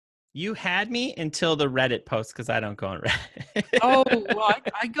You had me until the Reddit post because I don't go on Reddit. Oh, well,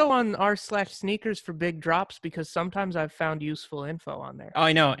 I go on r/sneakers for big drops because sometimes I've found useful info on there. Oh,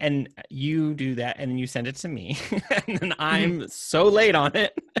 I know. And you do that, and then you send it to me, and then I'm so late on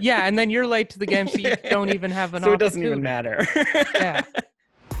it. Yeah, and then you're late to the game, so you don't even have an so it opportunity. doesn't even matter. Yeah.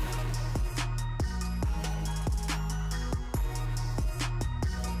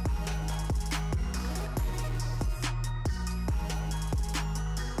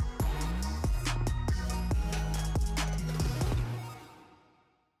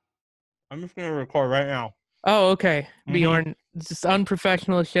 I'm just going to record right now. Oh, okay. Bjorn, it's just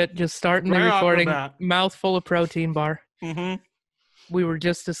unprofessional shit. Just starting the recording. Mouthful of protein bar. We were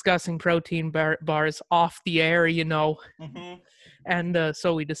just discussing protein bars off the air, you know. And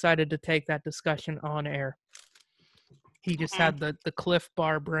so we decided to take that discussion on air. He just had the Cliff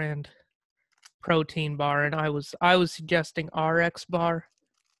Bar brand protein bar, and I was suggesting RX bar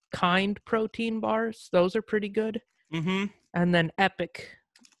kind protein bars. Those are pretty good. And then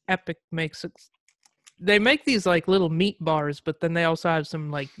Epic makes it. They make these like little meat bars, but then they also have some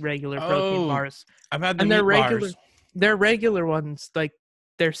like regular protein bars. I've had the meat bars. They're regular ones, like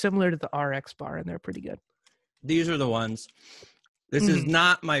they're similar to the RX bar, and they're pretty good. These are the ones. This is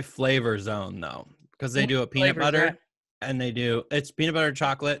not my flavor zone though, because they do a peanut butter, and it's peanut butter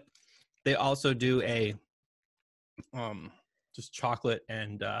chocolate. They also do a just chocolate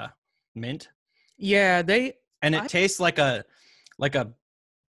and mint. Yeah, it tastes like a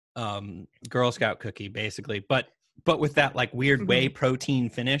Girl Scout cookie basically, but with that like weird whey protein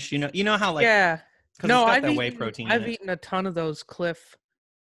finish. You know how like no, I've eaten a ton of those Cliff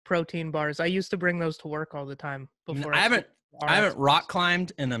protein bars. I used to bring those to work all the time before. I haven't rock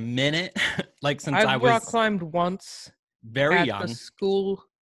climbed in a minute, like since I've rock climbed once. Very young. At the school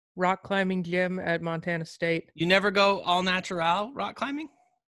rock climbing gym at Montana State. You never go all natural rock climbing?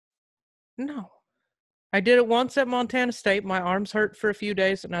 No. I did it once at Montana State. My arms hurt for a few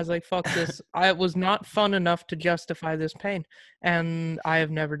days, and I was like, fuck this. It was not fun enough to justify this pain, and I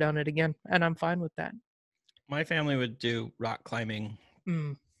have never done it again, and I'm fine with that. My family would do rock climbing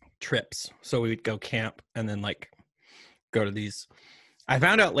trips, so we'd go camp and then like go to these. I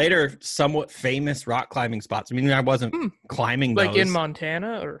found out later somewhat famous rock climbing spots. I mean, I wasn't climbing those. Like in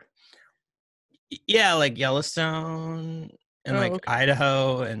Montana, or? Yeah, like Yellowstone and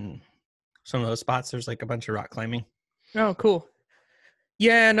Idaho and some of those spots. There's like a bunch of rock climbing. Oh, cool.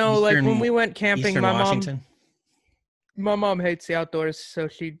 Yeah, no, like when we went camping, my mom hates the outdoors, so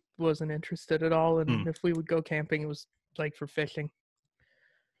she wasn't interested at all. And if we would go camping, it was like for fishing.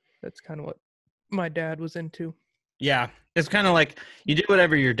 That's kind of what my dad was into. Yeah, it's kind of like you do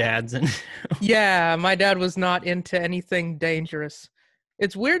whatever your dad's into. Yeah, my dad was not into anything dangerous.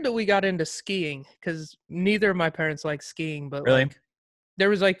 It's weird that we got into skiing because neither of my parents like skiing, but really? Like, there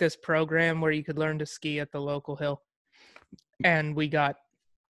was like this program where you could learn to ski at the local hill, and we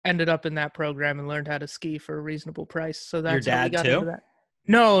ended up in that program and learned how to ski for a reasonable price. So that's your dad how we got too? Into that.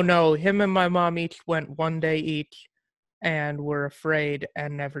 No, him and my mom each went one day each, and were afraid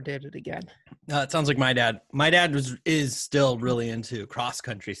and never did it again. It sounds like my dad. My dad is still really into cross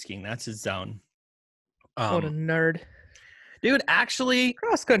country skiing. That's his zone. What a nerd. Dude, actually,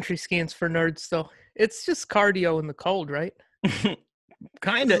 cross country skiing's for nerds though. It's just cardio in the cold, right?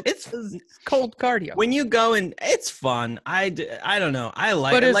 Kind of. It's cold cardio. When you go and it's fun. I don't know. I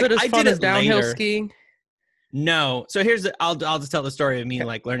like but it. Is like, it as I fun did as it downhill later. skiing? No. So I'll just tell the story of me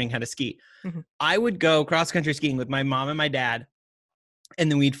like learning how to ski. I would go cross country skiing with my mom and my dad,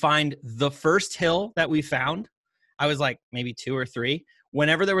 and then we'd find the first hill that we found. I was like maybe 2 or 3.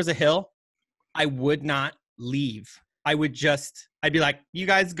 Whenever there was a hill, I would not leave. I'd be like, you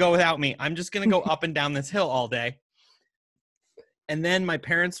guys go without me. I'm just going to go up and down this hill all day. And then my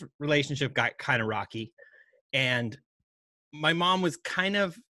parents' relationship got kind of rocky. And my mom was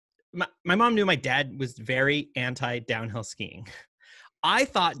my mom knew my dad was very anti downhill skiing. I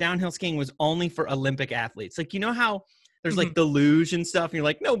thought downhill skiing was only for Olympic athletes. Like, you know how there's like the luge and stuff, and you're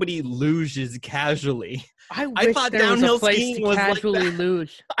like, nobody luges casually. I thought downhill skiing was casually like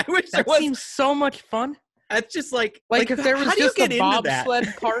luge. I wish that seems so much fun. That's just like if there was just a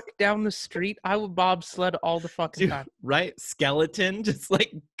bobsled park down the street, I would bobsled all the fucking time. Right? Skeleton, just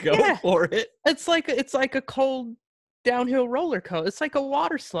like go for it. It's like a cold downhill roller coaster. It's like a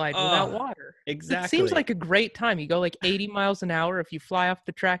water slide without water. Exactly. It seems like a great time. You go like 80 miles an hour. If you fly off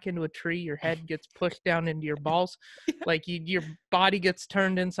the track into a tree, your head gets pushed down into your balls. Like your body gets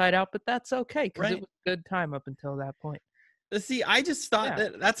turned inside out, but that's okay because it was a good time up until that point. See, I just thought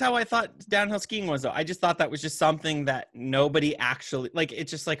that's how I thought downhill skiing was, though. I just thought that was just something that nobody actually like. It's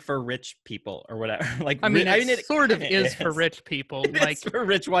just like for rich people or whatever. Like, I mean, it sort of is for rich people. Like, it's for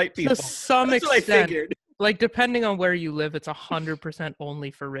rich white people. To some that's extent, what I figured. Like, depending on where you live, it's 100%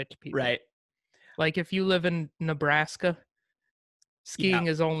 only for rich people. Right. Like, if you live in Nebraska, skiing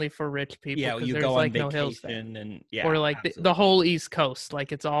is only for rich people because you there's go like on no hills there. and or like the whole East Coast,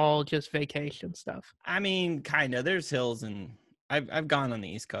 like it's all just vacation stuff. I mean, kind of. There's hills, and I've gone on the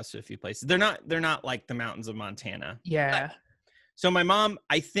East Coast to a few places. They're not like the mountains of Montana. Yeah. But, so my mom,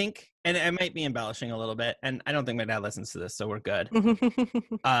 I think, and I might be embellishing a little bit, and I don't think my dad listens to this, so we're good.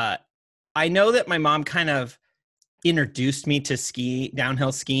 I know that my mom kind of introduced me to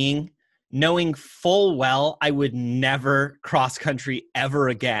downhill skiing, knowing full well I would never cross country ever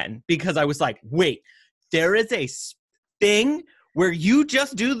again, because I was like, wait, there is a thing where you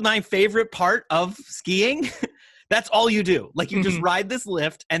just do my favorite part of skiing. That's all you do. Like, you just ride this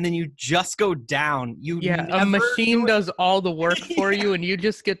lift and then you just go down. A machine does all the work for you and you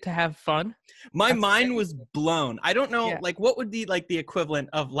just get to have fun. My mind was blown. I don't know, like, what would be like the equivalent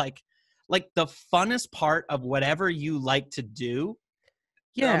of like the funnest part of whatever you like to do.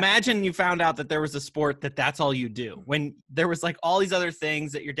 Yeah. Imagine you found out that there was a sport that's all you do, when there was like all these other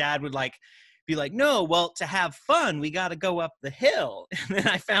things that your dad would like be like, no, well, to have fun, we got to go up the hill. And then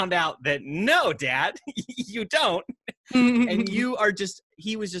I found out that no, Dad, you don't. And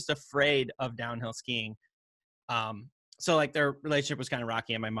he was just afraid of downhill skiing. So like their relationship was kind of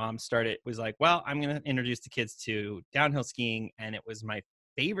rocky, and my mom was like, well, I'm going to introduce the kids to downhill skiing. And it was my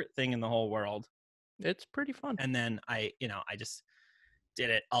favorite thing in the whole world. It's pretty fun. And then I just did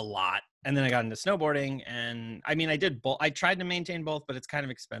it a lot. And then I got into snowboarding, and I mean, I did both. I tried to maintain both, but it's kind of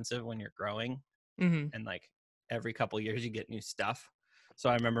expensive when you're growing. And like every couple of years you get new stuff. So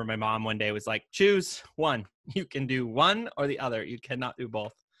I remember my mom one day was like, choose one. You can do one or the other. You cannot do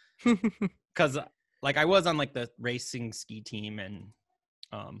both. Cause like I was on like the racing ski team, and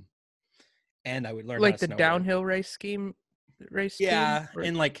I would learn like the snowboard. Downhill race team. Yeah.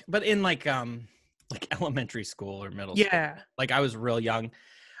 In like elementary school or middle school. Like I was real young.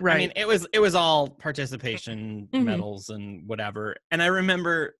 Right. I mean, it was all participation medals and whatever. And I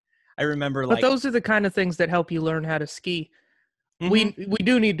remember but those are the kind of things that help you learn how to ski. We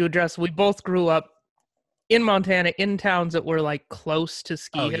do need to address, we both grew up in Montana in towns that were like close to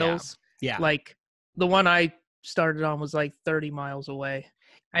ski hills. Yeah. Like the one I started on was like 30 miles away.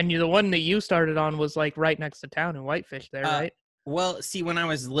 And the one that you started on was like right next to town in Whitefish there, right? Well, see, when I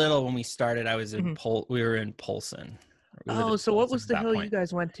was little, when we started, I was in we were in Polson. Oh, so what was the hill you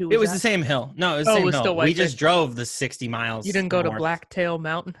guys went to? It was the same hill. No, it was the same hill. We just drove the 60 miles. You didn't go to Blacktail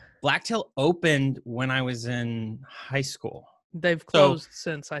Mountain? Blacktail opened when I was in high school. They've closed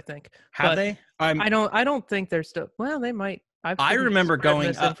since, I think. Have they? I don't think they're still. Well, they might. I remember going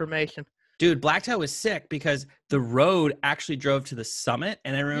this information. Dude, Blacktail was sick because the road actually drove to the summit,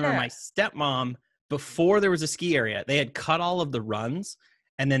 and I remember my stepmom, before there was a ski area, they had cut all of the runs,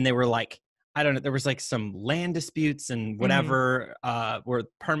 and then they were like, I don't know, there was like some land disputes and whatever were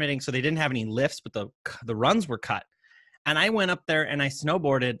permitting, so they didn't have any lifts, but the runs were cut. And I went up there and I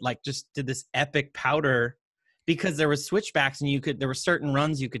snowboarded, like just did this epic powder, because there was switchbacks and there were certain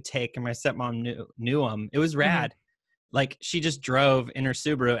runs you could take, and my stepmom knew them. It was rad. Like she just drove in her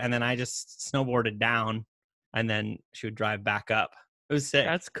Subaru, and then I just snowboarded down, and then she would drive back up. It was sick.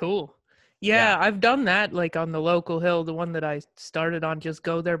 That's cool. Yeah, I've done that, like on the local hill, the one that I started on. Just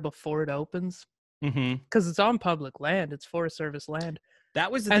go there before it opens, because it's on public land. It's Forest Service land. That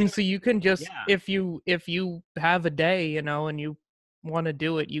was the and thing. So you can just if you have a day, and you want to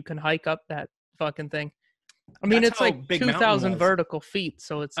do it, you can hike up that fucking thing. I mean, it's like 2,000 vertical feet,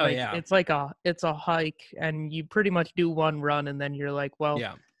 so it's it's a hike, and you pretty much do one run, and then you're like, well,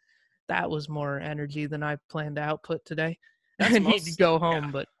 that was more energy than I planned to output today. I need to go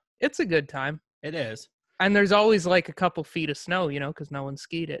home, but it's a good time. It is. And there's always like a couple feet of snow, because no one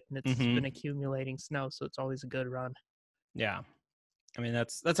skied it, and it's been accumulating snow, so it's always a good run. Yeah. I mean,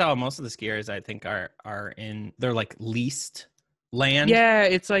 that's how most of the skiers, I think, are in. They're like leased land. Yeah,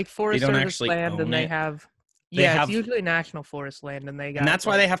 it's like Forest Service land, and they have. It's usually national forest land, and that's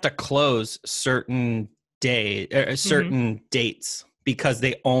why they have to close certain dates, because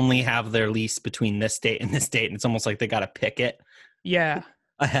they only have their lease between this date and this date, and it's almost like they got to pick it. Yeah.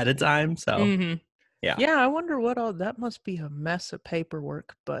 Ahead of time. So yeah, I wonder what all that must be, a mess of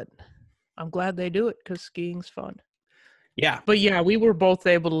paperwork, but I'm glad they do it because skiing's fun. Yeah. But yeah, we were both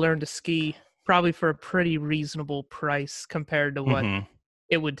able to learn to ski probably for a pretty reasonable price compared to what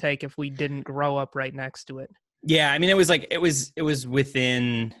it would take if we didn't grow up right next to it. Yeah, I mean, it was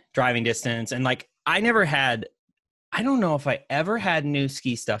within driving distance, and like I never had I don't know if I ever had new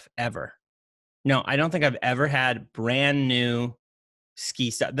ski stuff ever. No, I don't think I've ever had brand new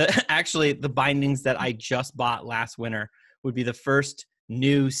ski stuff. Actually, the bindings that I just bought last winter would be the first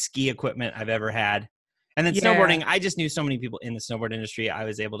new ski equipment I've ever had. And then snowboarding, I just knew so many people in the snowboard industry. I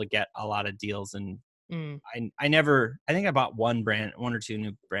was able to get a lot of deals, and I think I bought one or two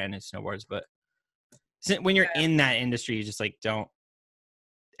new brand new snowboards, but when you're in that industry, you just like don't.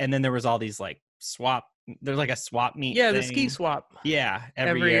 And then there was all these like there's like a swap meet thing. The ski swap. Yeah,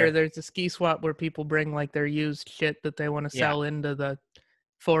 every year there's a ski swap where people bring like their used shit that they want to sell into the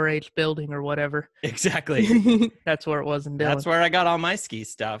 4-H building or whatever. Exactly. That's where it was in Dillon. That's where I got all my ski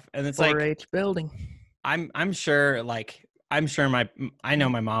stuff, and it's 4-H building. I'm sure I know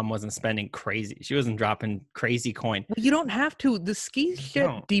my mom wasn't spending crazy. She wasn't dropping crazy coin. Well, you don't have to. The ski shit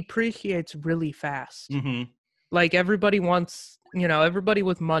depreciates really fast. Mm-hmm. Like everybody wants, everybody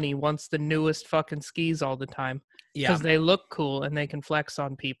with money wants the newest fucking skis all the time. Yeah. Because they look cool and they can flex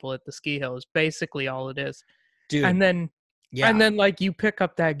on people at the ski hill is basically all it is. Dude. And then like you pick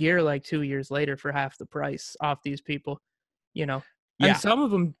up that gear like 2 years later for half the price off these people, Yeah. And some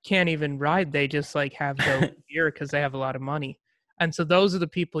of them can't even ride. They just like have the gear because they have a lot of money. And so those are the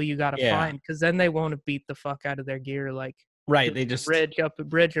people you got to find, because then they won't have beat the fuck out of their gear. Like, they just up a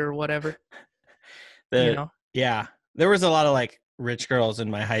bridge or whatever. Yeah. There was a lot of like rich girls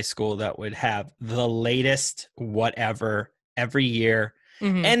in my high school that would have the latest whatever every year.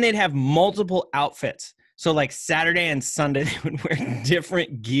 Mm-hmm. And they'd have multiple outfits. So like Saturday and Sunday, they would wear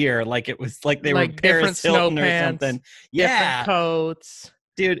different gear. Like it was like they were Paris Hilton or something. Yeah. Different coats.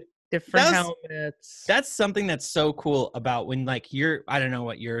 Dude. Different helmets. That's something that's so cool about when like I don't know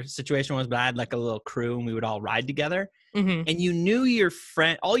what your situation was, but I had like a little crew and we would all ride together. Mm-hmm. And you knew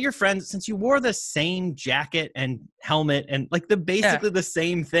all your friends, since you wore the same jacket and helmet and like basically the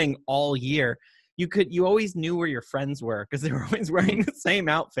same thing all year. You always knew where your friends were because they were always wearing the same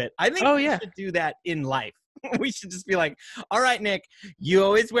outfit. I think we should do that in life. We should just be like, all right, Nick, you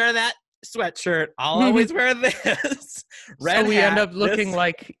always wear that sweatshirt. I'll always wear this. So we end up looking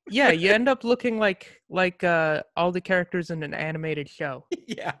like, you end up looking like all the characters in an animated show.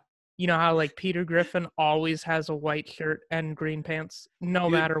 Yeah. You know how like Peter Griffin always has a white shirt and green pants, no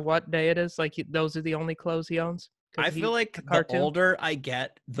matter what day it is. Like those are the only clothes he owns. I feel like the older I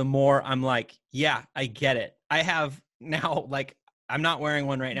get, the more I'm like, yeah, I get it. I have now, like, I'm not wearing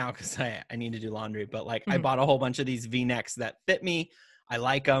one right now because I need to do laundry, but like I bought a whole bunch of these V-necks that fit me. I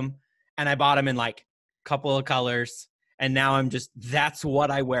like them. And I bought them in like a couple of colors. And now that's what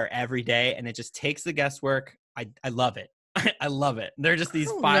I wear every day. And it just takes the guesswork. I love it. I love it. They're just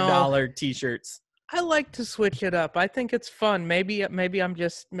these $5 t-shirts. I like to switch it up. I think it's fun. Maybe I'm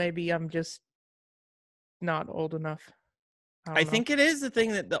just not old enough. I think it is the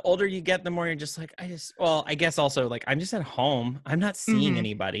thing that the older you get, the more you're just like, I guess also like I'm just at home. I'm not seeing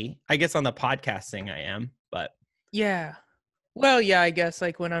anybody. I guess on the podcasting I am, but yeah. Well, yeah, I guess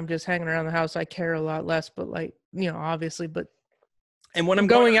like when I'm just hanging around the house, I care a lot less, but like, obviously, but. And when I'm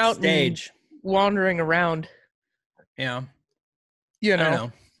going out stage, and wandering around. Yeah.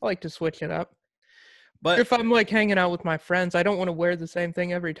 I like to switch it up. But if I'm like hanging out with my friends, I don't want to wear the same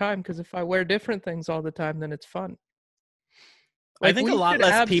thing every time, because if I wear different things all the time, then it's fun. Like, I think a lot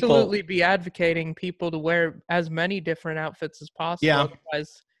less people absolutely be advocating people to wear as many different outfits as possible. Yeah.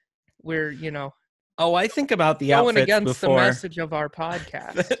 Otherwise, we're, Oh, I think about the going outfits against before. The message of our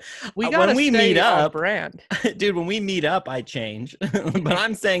podcast. When we meet up, brand. Dude, when we meet up, I change. But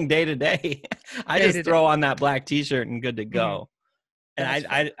I'm saying day to day, I just throw on that black t-shirt and good to go. And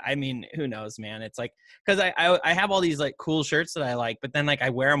I mean, who knows, man? It's like, because I have all these like cool shirts that I like, but then like I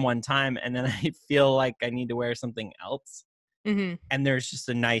wear them one time and then I feel like I need to wear something else. Mm-hmm. And there's just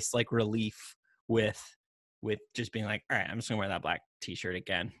a nice like relief with just being like, all right, I'm just gonna wear that black t-shirt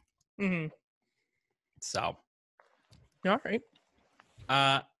again. Mm-hmm. So, all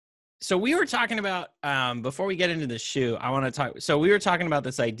right. So we were talking about before we get into the shoe, I want to talk. So we were talking about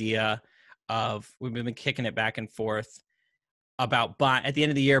this idea of we've been kicking it back and forth about at the end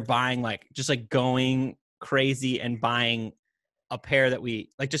of the year buying like just like going crazy and buying a pair that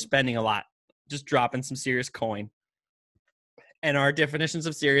we like, just spending a lot, just dropping some serious coin. And our definitions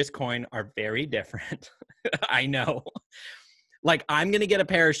of serious coin are very different. I know. Like, I'm going to get a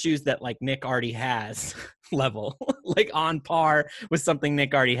pair of shoes that, like, Nick already has level, like, on par with something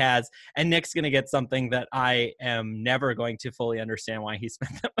Nick already has. And Nick's going to get something that I am never going to fully understand why he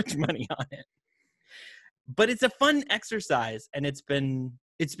spent that much money on it. But it's a fun exercise, and it's been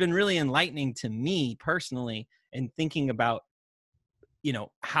really enlightening to me personally in thinking about,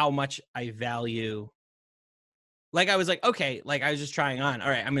 how much I value like I was like, okay, like I was just trying on. All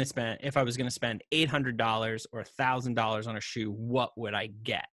right, I'm gonna spend, if I was gonna spend $800 or $1,000 on a shoe, what would I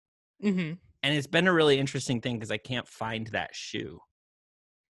get? Mm-hmm. And it's been a really interesting thing because I can't find that shoe.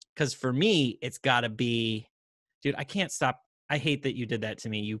 Because for me, it's got to be, dude, I can't stop. I hate that you did that to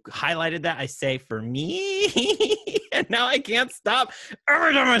me. You highlighted that. I say for me, and now I can't stop.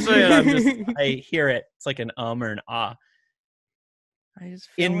 Every time I say it, I hear it. It's like an or an ah. I just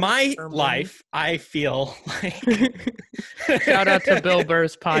feel in my life, I feel like shout out to Bill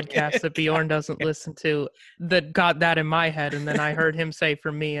Burr's podcast that Bjorn doesn't listen to, that got that in my head, and then I heard him say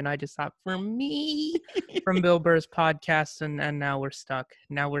for me, and I just thought for me from Bill Burr's podcast, and now we're stuck.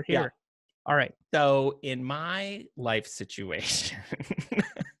 Now we're here. Yeah. All right. So in my life situation,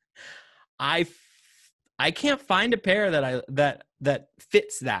 I can't find a pair that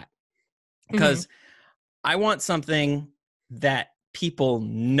fits that, because I want something that people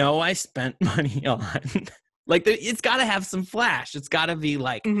know I spent money on. Like it's got to have some flash. It's got to be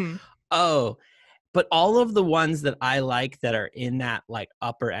like, oh, but all of the ones that I like that are in that like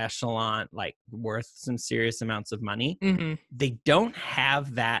upper echelon, like worth some serious amounts of money, they don't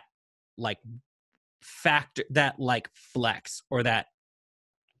have that like factor, that like flex, or that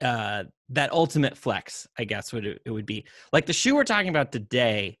ultimate flex, I guess it would be. Like the shoe we're talking about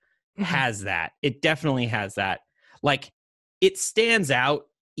today has that. It definitely has that. Like it stands out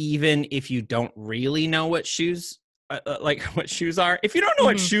even if you don't really know what shoes like what shoes are. If you don't know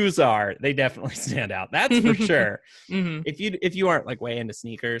what shoes are, they definitely stand out. That's for sure. If you aren't like way into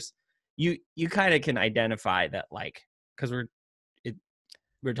sneakers, you kind of can identify that, like, because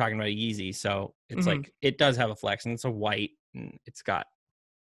we're talking about a Yeezy, so it's like it does have a flex, and it's a white, and it's got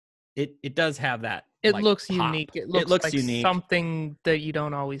it does have that. It like, looks pop. unique. It looks like unique. Something that you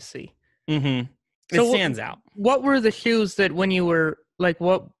don't always see. It stands out. What were the shoes that when you were like,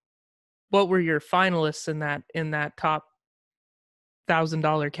 what were your finalists in that top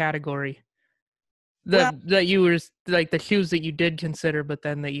 $1,000 category? That you were like the shoes that you did consider, but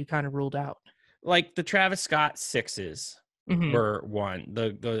then that you kind of ruled out. Like the Travis Scott 6s were one.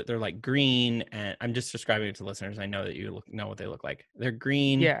 They're like green, and I'm just describing it to listeners. I know that you know what they look like. They're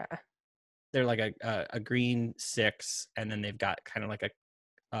green. Yeah. They're like a green 6, and then they've got kind of like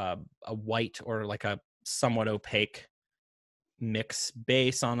a white or like a somewhat opaque mix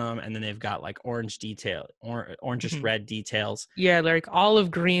base on them, and then they've got like orange detail, orangish red details. Yeah, they're like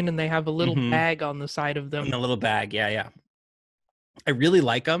olive green, and they have a little bag on the side of them. And the little bag, yeah. I really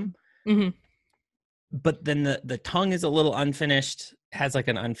like them. But then the tongue is a little unfinished, has like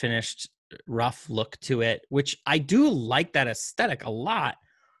an unfinished rough look to it, which I do like that aesthetic a lot.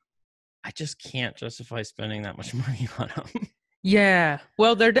 I just can't justify spending that much money on them. Yeah.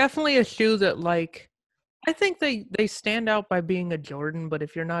 Well, they're definitely a shoe that, like, I think they stand out by being a Jordan, but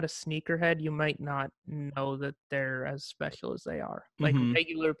if you're not a sneakerhead, you might not know that they're as special as they are. Like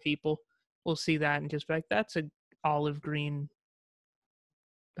regular people will see that and just be like, that's a olive green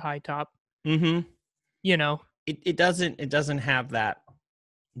high top. You know, it doesn't have that.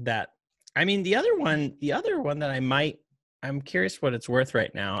 I mean, the other one that I'm curious what it's worth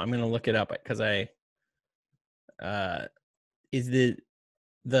right now. I'm gonna look it up because is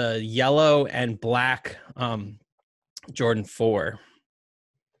the yellow and black Jordan 4.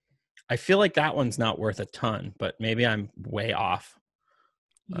 I feel like that one's not worth a ton, but maybe I'm way off.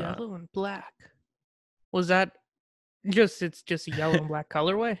 Yellow and black. Was that it's just a yellow and black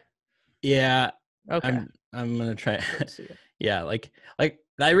colorway? Yeah. Okay. I'm gonna try. Yeah, like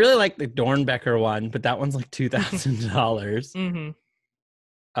I really like the Dornbecker one, but that one's like $2,000.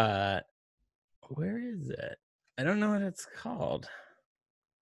 Where is it? I don't know what it's called.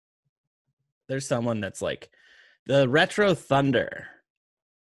 There's someone that's like the Retro Thunder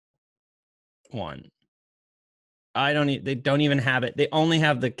one. They don't even have it. They only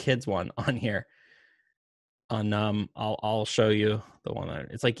have the kids one on here. I'll show you the one.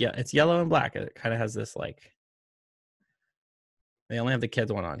 It's like, yeah, it's yellow and black. It kind of has this like, they only have the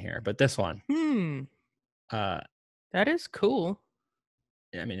kids one on here, but this one. That is cool.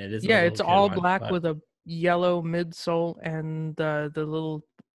 I mean, it is. Yeah, it's all black with a yellow midsole and the little,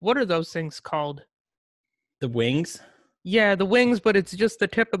 what are those things called? The wings? Yeah, the wings, but it's just the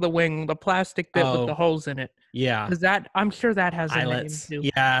tip of the wing, the plastic bit with the holes in it. Yeah. Is that, I'm sure that has eyelets. A name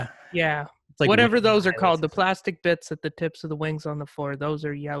too. Yeah. Yeah. Like whatever those are called, the plastic bits at the tips of the wings on the floor, those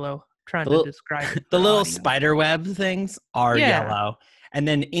are yellow. I'm trying to describe it. The little spider web things are yellow. And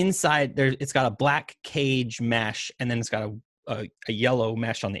then inside it's got a black cage mesh, and then it's got a yellow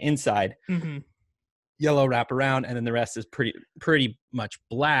mesh on the inside. Yellow wrap around, and then the rest is pretty much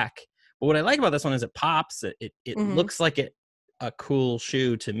black. But what I like about this one is it pops. It looks like a cool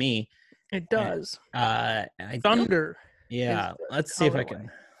shoe to me. It does. Thunder. Yeah. Let's see if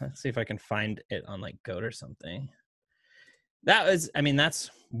I can find it on like Goat or something. That's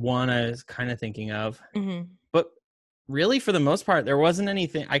one I was kind of thinking of. Mm-hmm. But really, for the most part, there wasn't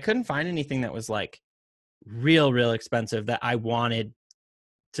anything. I couldn't find anything that was like real expensive that I wanted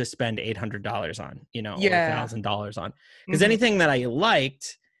to spend $800 on, or $1,000 on. Because anything that I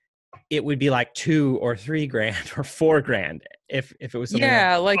liked, it would be like $2,000 or $3,000 or $4,000 if it was something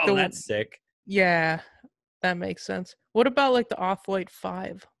that's sick. Yeah, that makes sense. What about like the Off-White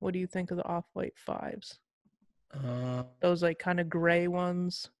 5? What do you think of the Off-White 5s? Those like kind of gray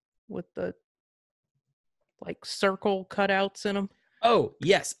ones with the like circle cutouts in them. Oh,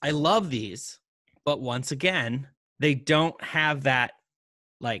 yes, I love these. But once again, they don't have that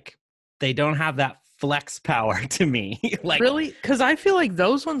flex power to me. Like, really? Because I feel like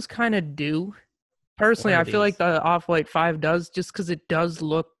those ones kind of do. Personally, I feel like the Off-White 5 does, just because it does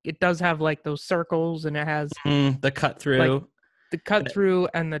have like those circles, and it has the cut through. Like, the cut through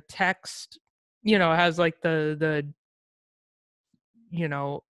and the text, it has like the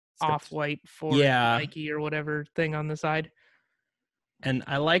Off-White for Nike or whatever thing on the side. And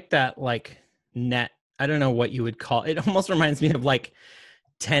I like that like net. I don't know what you would call it. It almost reminds me of like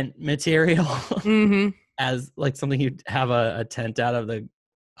tent material. As like something you'd have a tent out of. The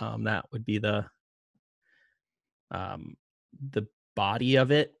that would be the body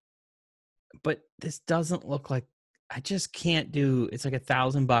of it. But this doesn't look like, I just can't do, it's like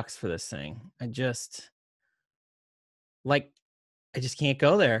 $1,000 for this thing. I just can't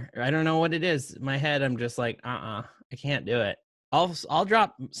go there. I don't know what it is. In my head, I'm just like, I can't do it. I'll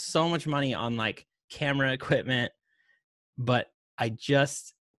drop so much money on like camera equipment, but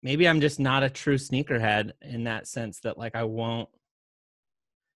maybe I'm just not a true sneakerhead in that sense that like I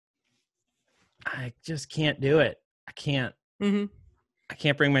just can't do it. I can't. I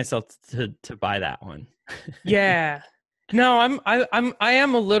can't bring myself to buy that one. Yeah. No, I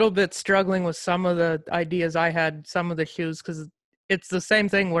am a little bit struggling with some of the ideas I had, some of the shoes, because it's the same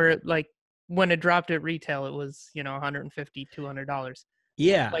thing where it, like, when it dropped at retail, it was, $150, $200.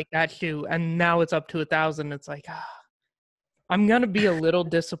 Yeah. Like that shoe. And now it's up to $1,000. It's like, I'm going to be a little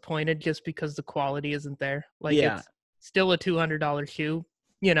disappointed just because the quality isn't there. Like, it's still a $200 shoe.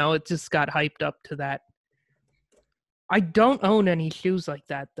 It just got hyped up to that. I don't own any shoes like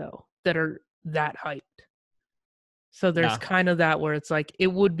that, though, that are that hyped. So there's kind of that where it's like, it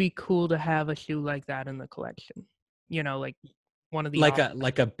would be cool to have a shoe like that in the collection. Like one of the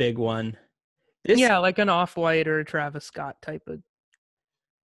like a big one. Like an Off-White or a Travis Scott type of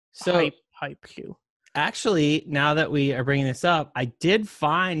hype shoe. Actually, now that we are bringing this up, I did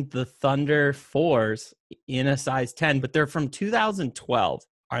find the Thunder 4s in a size 10, but they're from 2012.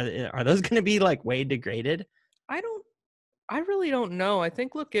 Are those going to be like way degraded? I really don't know. I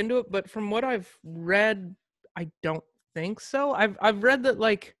think look into it, but from what I've read, I don't think so. I've read that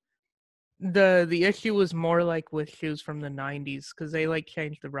like the issue was more like with shoes from the 90s, because they like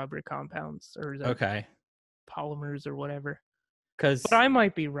changed the rubber compounds or the polymers or whatever. But I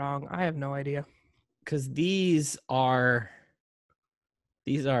might be wrong. I have no idea. Because these are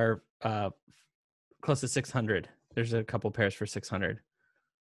close to 600. There's a couple pairs for 600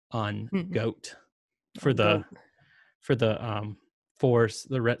 on Goat for the fours,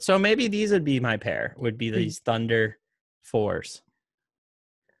 the red. So maybe these would be my pair. Would be these Thunder 4s,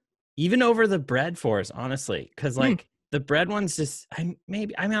 even over the bread 4s, honestly, because like the bread ones just I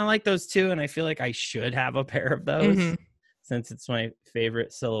like those too, and I feel like I should have a pair of those since it's my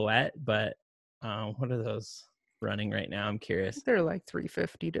favorite silhouette. But what are those running right now? I'm curious. They're like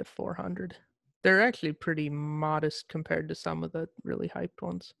 $350 to $400. They're actually pretty modest compared to some of the really hyped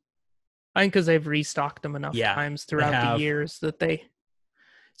ones. I think because they've restocked them enough times throughout the years that they.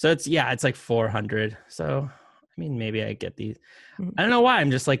 So it's like 400. So I mean, maybe I get these. I don't know why. I'm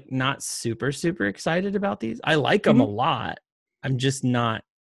just like not super excited about these. I like them a lot. I'm just not.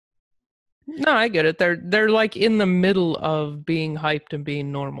 No, I get it. They're like in the middle of being hyped and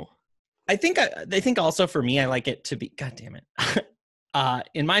being normal. I think also for me, I like it to be. God damn it.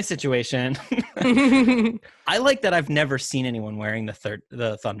 In my situation, I like that I've never seen anyone wearing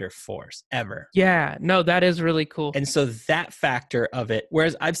the Thunder 4s ever. Yeah, no, that is really cool. And so that factor of it,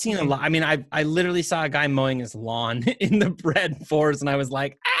 whereas I've seen a lot. I mean, I literally saw a guy mowing his lawn in the bread 4s, and I was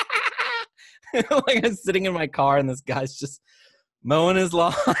like, like I was sitting in my car, and this guy's just mowing his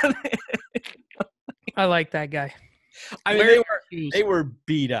lawn. I like that guy. I mean, they were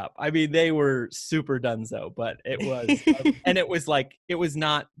beat up. I mean, they were super donezo, but it was, and it was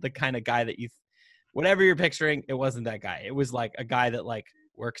not the kind of guy that whatever you're picturing, it wasn't that guy. It was like a guy that like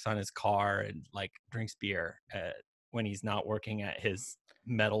works on his car and like drinks beer when he's not working at his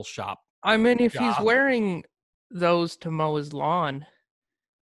metal shop I mean, if he's wearing those to mow his lawn,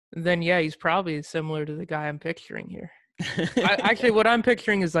 then yeah, he's probably similar to the guy I'm picturing here. Actually, what I'm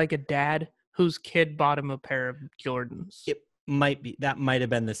picturing is like a dad whose kid bought him a pair of Jordans. It might be. That might have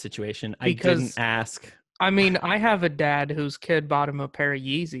been the situation. I didn't ask. I mean, I have a dad whose kid bought him a pair of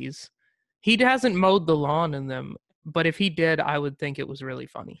Yeezys. He hasn't mowed the lawn in them, but if he did, I would think it was really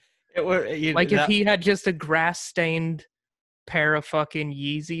funny. If he had just a grass-stained pair of fucking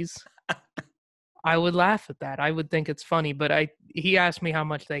Yeezys, I would laugh at that. I would think it's funny, but he asked me how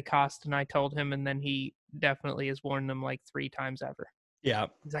much they cost, and I told him, and then he definitely has worn them like 3 times ever. Yeah.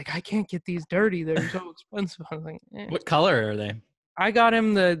 He's like, I can't get these dirty. They're so expensive. I was like, What color are they? I got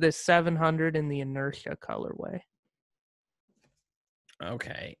him the 700 in the Inertia colorway.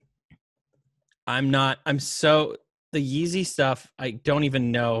 Okay. The Yeezy stuff, I don't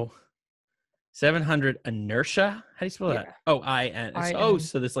even know. 700 Inertia? How do you spell that? Oh, I-N. Oh,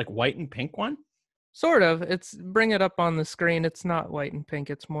 so this like white and pink one? Sort of. Bring it up on the screen. It's not white and pink.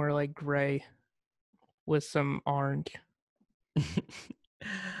 It's more like gray with some orange.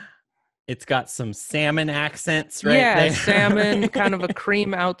 It's got some salmon accents there. Yeah, salmon, kind of a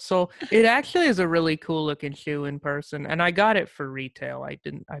cream outsole. It actually is a really cool looking shoe in person, and I got it for retail. I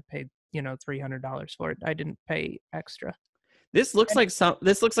paid, $300 for it. I didn't pay extra. This looks like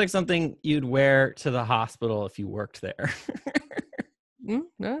something you'd wear to the hospital if you worked there.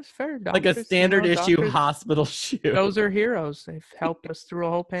 That's fair. Doctors, like a standard issue hospital shoe. Those are heroes. They've helped us through a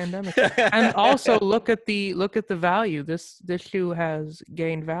whole pandemic. And also look at the value. This shoe has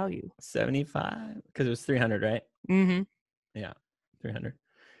gained value. 75 because it was 300, right? Mm-hmm. Yeah, 300.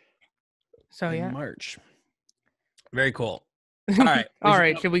 So in March. Very cool. All right. All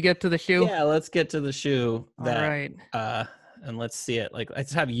right. Should we get to the shoe? Yeah, let's get to the shoe. All right. And let's see it. Like,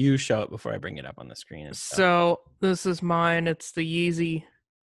 let's have you show it before I bring it up on the screen. And stuff. So this is mine. It's the Yeezy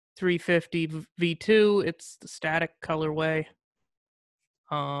 350 V2. It's the static colorway.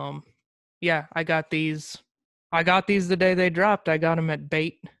 Yeah, I got these the day they dropped. I got them at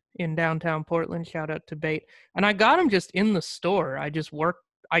Bait in downtown Portland. Shout out to Bait. And I got them just in the store. I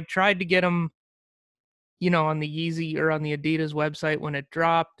tried to get them, on the Yeezy or on the Adidas website when it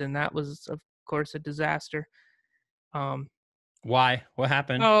dropped, and that was, of course, a disaster. Why? What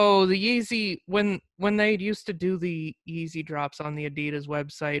happened? Oh, the Yeezy, when they used to do the Yeezy drops on the Adidas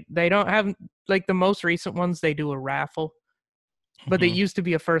website, they don't have, like the most recent ones, they do a raffle. But it used to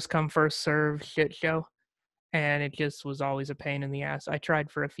be a first come, first serve shit show. And it just was always a pain in the ass. I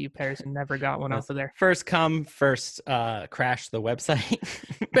tried for a few pairs and never got one off of there. First come, first crash the website.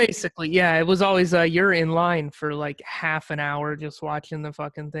 Basically, yeah. It was always you're in line for like half an hour just watching the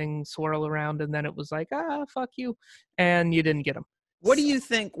fucking thing swirl around. And then it was like, fuck you. And you didn't get them. What do you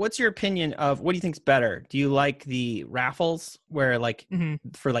think? What's your opinion of what do you think's better? Do you like the raffles where like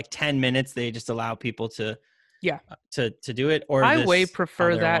for like 10 minutes they just allow people to to do it? Or I way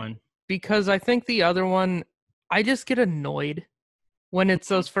prefer that one? Because I think the other one, I just get annoyed when it's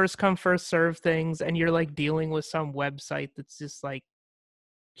those first come first serve things and you're like dealing with some website that's just like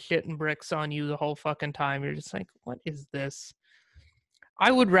shitting bricks on you the whole fucking time. You're just like, what is this? I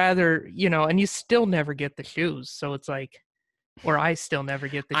would rather, and you still never get the shoes. So it's like, or I still never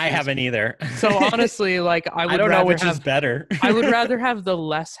get the shoes. I haven't either. So honestly, like I don't know which is better. I would rather have the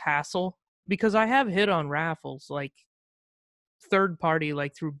less hassle because I have hit on raffles like third party,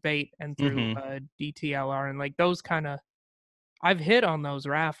 like through Bait and through DTLR, and like those kind of, I've hit on those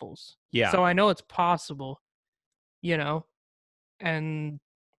raffles. Yeah. So I know it's possible, and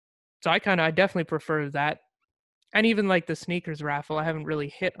so I definitely prefer that. And even like the sneakers raffle, I haven't really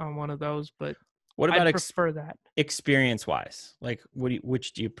hit on one of those, but what about I prefer that experience wise? Like,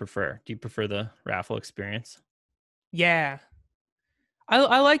 which do you prefer? Do you prefer the raffle experience? Yeah,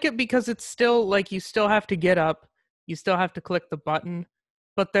 I like it because it's still like you still have to get up. You still have to click the button,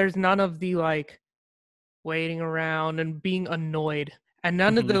 but there's none of the like waiting around and being annoyed and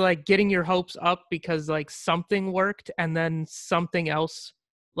none of the like getting your hopes up because like something worked and then something else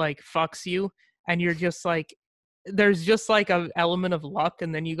like fucks you. And you're just like, there's just like an element of luck.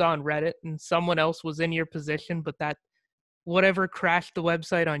 And then you go on Reddit and someone else was in your position, but that whatever crashed the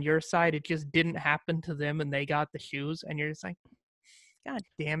website on your side, it just didn't happen to them and they got the shoes. And you're just like, God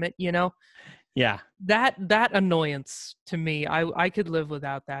damn it, Yeah. That annoyance to me, I could live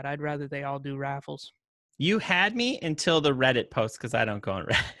without that. I'd rather they all do raffles. You had me until the Reddit post because I don't go on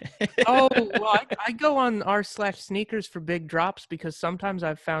Reddit. Oh, well, I go on r/sneakers for big drops because sometimes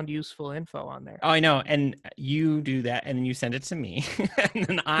I've found useful info on there. Oh, I know. And you do that and then you send it to me. And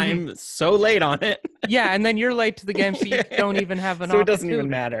then I'm so late on it. Yeah, and then you're late to the game so you don't even have an So it doesn't even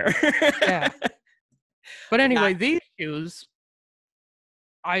matter. Yeah. But anyway, these shoes,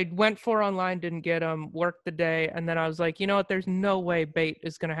 I went for online, didn't get them, worked the day, and then I was like, you know what, there's no way Bait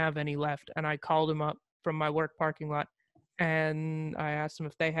is going to have any left. And I called him up from my work parking lot, and I asked them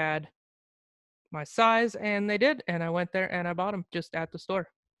if they had my size, and they did. And I went there, and I bought them just at the store,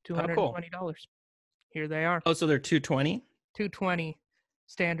 $220. Oh, cool. Here they are. Oh, so they're $220? $220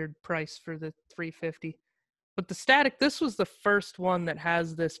 standard price for the 350. But the Static, this was the first one that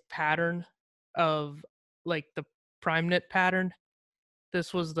has this pattern of like the prime knit pattern.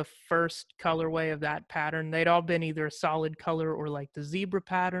 This was the first colorway of that pattern. They'd all been either a solid color or like the zebra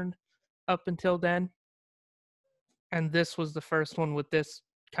pattern up until then. And this was the first one with this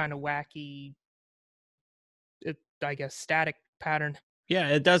kind of wacky, I guess, static pattern. Yeah,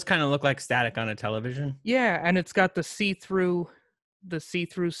 it does kind of look like static on a television. Yeah, and it's got the see-through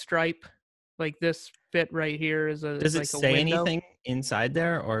stripe. Like this bit right here is a Does it like say a window. anything inside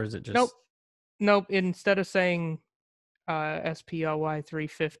there, or is it just Nope. Instead of saying SPLY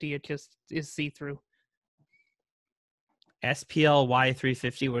 350, it just is see-through. SPLY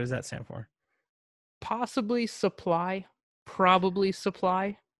 350? What does that stand for? Possibly supply, probably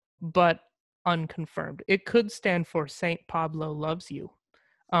supply, but unconfirmed. It could stand for Saint Pablo Loves You.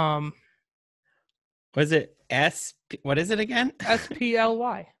 Was it what is it again?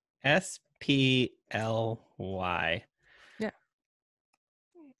 SPLY. SPLY. Yeah.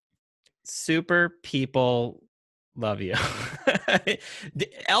 Super people love you.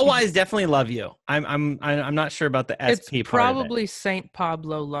 LYs definitely love you. I'm not sure about the SP it's part of it. Probably Saint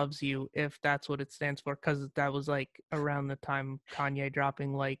Pablo Loves You, if that's what it stands for, because that was like around the time Kanye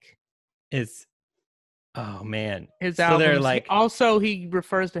dropping like oh man, his so albums. they're like, also he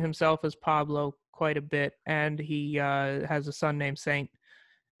refers to himself as Pablo quite a bit, and he has a son named Saint,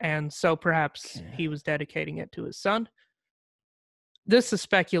 and so perhaps he was dedicating it to his son. This is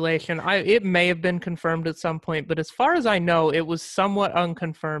speculation. It may have been confirmed at some point, but as far as I know, it was somewhat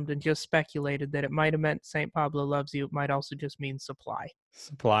unconfirmed and just speculated that it might have meant Saint Pablo Loves You. It might also just mean supply.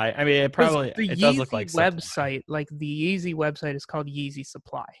 Supply. I mean, it does look like website, supply. like the Yeezy website is called Yeezy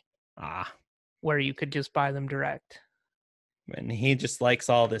Supply. Where you could just buy them direct. And he just likes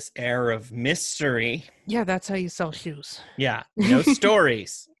all this air of mystery. Yeah, that's how you sell shoes. Yeah, no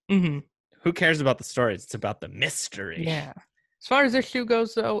stories. Mm-hmm. Who cares about the stories? It's about the mystery. Yeah. As far as this shoe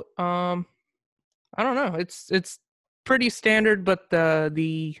goes, though, I don't know. It's pretty standard, but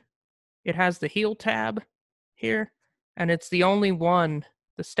it has the heel tab here, and it's the only one.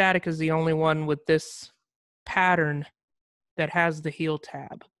 The Static is the only one with this pattern that has the heel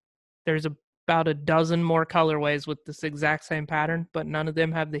tab. There's about a dozen more colorways with this exact same pattern, but none of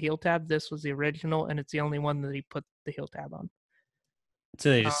them have the heel tab. This was the original, and it's the only one that he put the heel tab on. So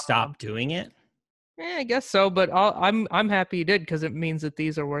they just stopped doing it? I guess so, but I'm happy he did, because it means that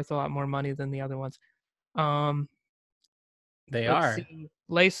these are worth a lot more money than the other ones. They are. See.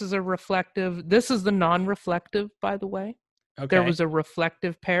 Laces are reflective. This is the non-reflective, by the way. Okay. There was a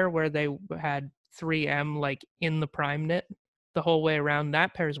reflective pair where they had 3M like in the prime knit the whole way around.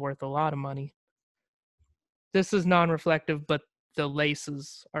 That pair is worth a lot of money. This is non-reflective, but the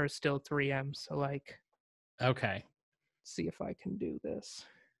laces are still 3M. So like, okay. See if I can do this.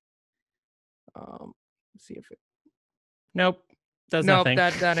 See if it. Nope. Does nothing.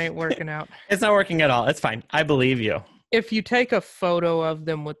 That ain't working out. It's not working at all. It's fine. I believe you. If you take a photo of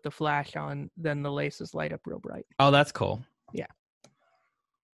them with the flash on, then the laces light up real bright. Oh, that's cool. Yeah.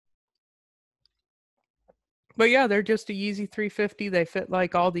 But yeah, they're just a Yeezy 350. They fit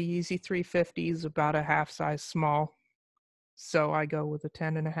like all the Yeezy 350s, about a half size small. So I go with a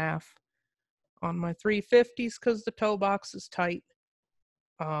 10.5 on my 350s because the toe box is tight.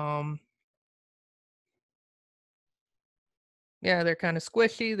 Yeah, they're kind of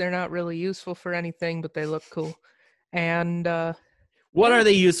squishy. They're not really useful for anything, but they look cool. And what are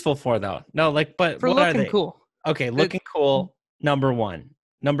they useful for, though? No, like, but for what looking are they? Cool. Okay, looking cool. Number one.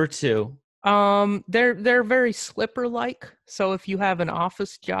 Number two. They're very slipper-like. So if you have an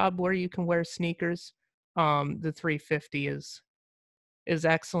office job where you can wear sneakers, the 350 is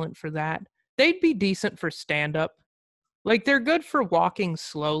excellent for that. They'd be decent for stand-up. Like, they're good for walking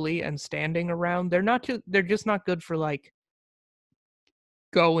slowly and standing around. They're just not good for like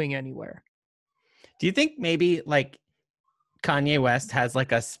going anywhere. Do you think maybe like Kanye West has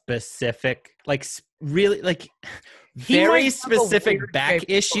like a specific, like really like very specific back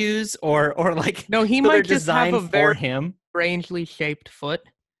issues or like no, he might just have a very him strangely shaped foot,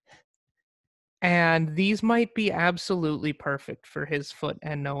 and these might be absolutely perfect for his foot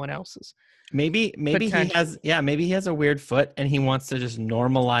and no one else's. Maybe he has maybe he has a weird foot and he wants to just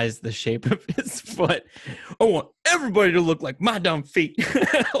normalize the shape of his foot. I want everybody to look like my dumb feet.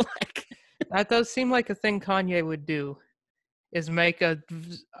 That does seem like a thing Kanye would do. is make a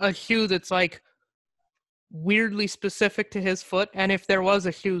shoe that's like weirdly specific to his foot. And if there was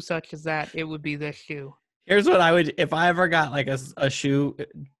a shoe such as that, it would be this shoe. Here's what I would, if I ever got like a shoe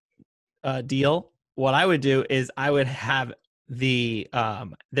deal, what I would do is I would have the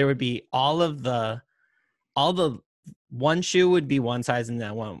there would be all the one shoe would be one size and the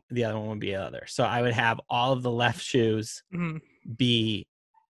other one would be the other. So I would have all of the left shoes be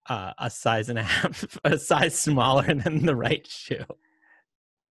a size and a half, a size smaller than the right shoe.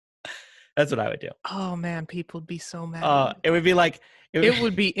 That's what I would do. Oh man, people would be so mad. It would be like it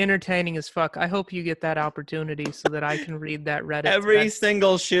would be entertaining as fuck. I hope you get that opportunity so that I can read that Reddit. Every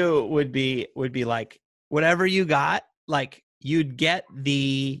single shoe would be like whatever you got, like you'd get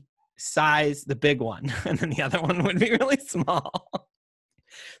the size, the big one, and then the other one would be really small.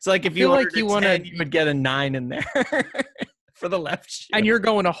 So like if you ordered a 10, you would get a 9 in there for the left shoe. And you're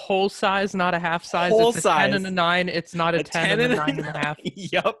going a whole size, not a half size. Whole it's a size. 10 and a 9. It's not a 10 and a 9.5.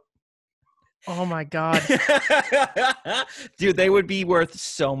 Yep. Oh my God. Dude, they would be worth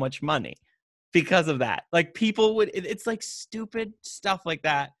so much money because of that. Like people would, it's like stupid stuff like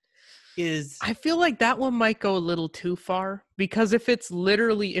that is. I feel like that one might go a little too far because if it's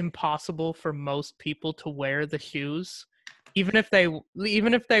literally impossible for most people to wear the shoes, even if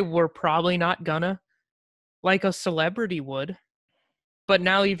they were probably not gonna, like a celebrity would, but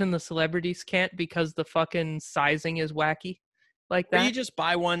now even the celebrities can't because the fucking sizing is wacky. Like that. Or you just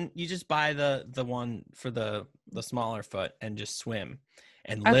buy one. You just buy the one for the smaller foot and just swim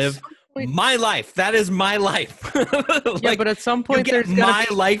and live my life. That is my life. Like, yeah, but at some point you get my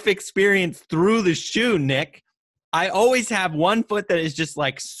life experience through the shoe, Nick. I always have one foot that is just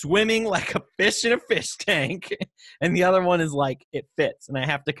like swimming like a fish in a fish tank, and the other one is like it fits, and I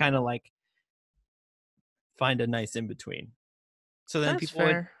have to kind of like find a nice in between. So then That's people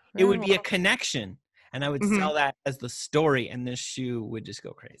fair. it would be a connection. And I would sell that as the story, and this shoe would just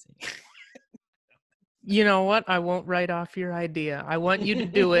go crazy. You know what? I won't write off your idea. I want you to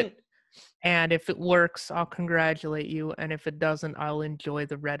do it. And if it works, I'll congratulate you. And if it doesn't, I'll enjoy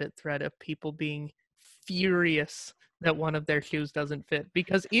the Reddit thread of people being furious that one of their shoes doesn't fit.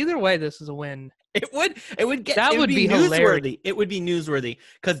 Because either way, this is a win. It would be newsworthy. It would be newsworthy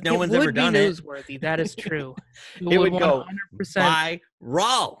because no one's ever done it. It would be newsworthy. That is true. It would go 100%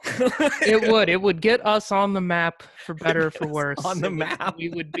 viral. It would get us on the map for better or for worse. On the map. We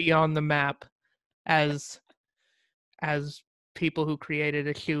would be on the map as people who created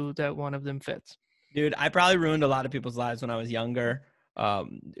a shoe that one of them fits. Dude, I probably ruined a lot of people's lives when I was younger.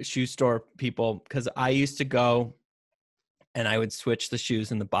 Shoe store people, because I used to go and I would switch the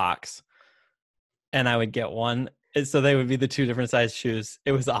shoes in the box. And I would get one, so they would be the two different size shoes.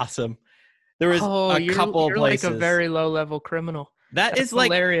 It was awesome. There was a couple you're places. Like a very low level criminal. That's like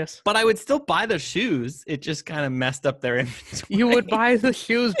hilarious. But I would still buy the shoes. It just kind of messed up their inventory. You would buy the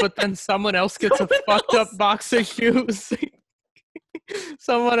shoes, but then someone else gets a fucked up box of shoes.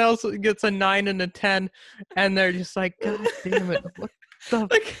 Someone else gets a 9 and a 10, and they're just like, God damn it! What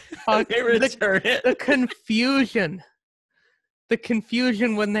the fuck? They return it. The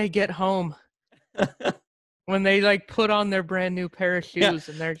confusion when they get home. When they like put on their brand new pair of shoes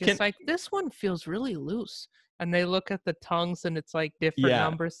and they're just like, this one feels really loose, and they look at the tongues and it's like different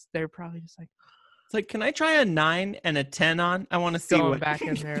numbers. They're probably just like, it's like, can I try a 9 and a 10 on? I want to see going back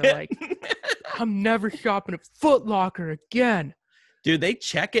in there like, I'm never shopping at Foot Locker again. Dude, they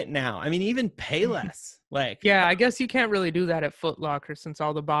check it now. I mean, even Payless. Like, yeah, I guess you can't really do that at Foot Locker since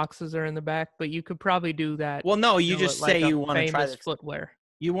all the boxes are in the back, but you could probably do that. Well, no, you just say you want to try this footwear.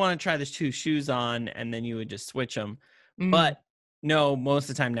 You want to try the two shoes on, and then you would just switch them. But no, most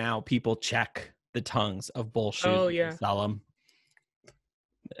of the time now, people check the tongues of both shoes. Oh, yeah. Sell them.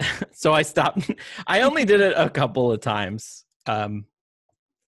 So I stopped. I only did it a couple of times. But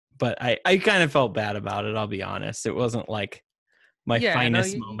I kind of felt bad about it, I'll be honest. It wasn't like my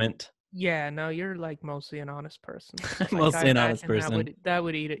finest moment. Yeah, no, you're like mostly an honest person. Like, mostly an honest person. That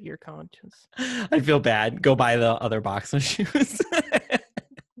would eat at your conscience. I feel bad. Go buy the other box of shoes.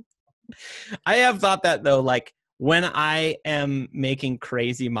 I have thought that though, like when I am making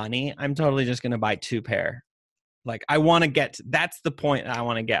crazy money, I'm totally just going to buy 2 pair. Like I want to get, that's the point I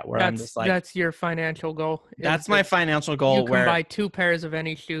want to get where I'm just like, that's your financial goal. That's my financial goal. You can buy 2 pairs of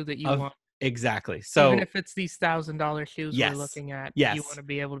any shoe that you want. Exactly. So even if it's these $1,000 shoes we're looking at, you want to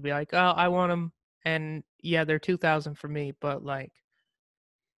be able to be like, oh, I want them. And yeah, they're $2,000 for me, but like,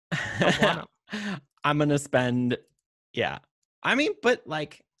 I want them. I'm going to spend. Yeah. I mean, but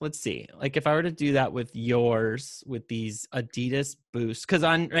like, let's see. Like if I were to do that with yours, with these Adidas Boosts, because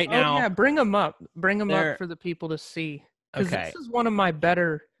on right now. Yeah, bring them up. Bring them up for the people to see. Because this is one of my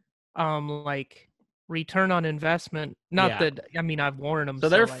better, like return on investment. Not that, I mean, I've worn them. So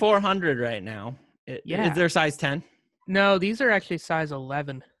they're 400 right now. Is there size 10? No, these are actually size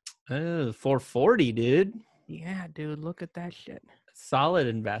 11. Oh, 440, dude. Yeah, dude, look at that shit. Solid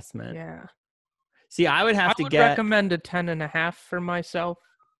investment. Yeah. See, I would recommend a 10.5 for myself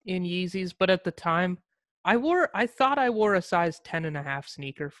in Yeezys, but at the time, I thought I wore a size 10.5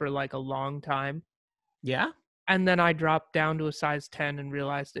 sneaker for like a long time. Yeah? And then I dropped down to a size 10 and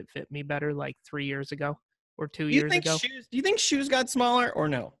realized it fit me better like 3 years ago or 2 years ago. Do you think shoes got smaller or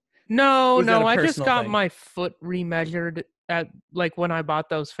no? No, I just got my foot remeasured at like when I bought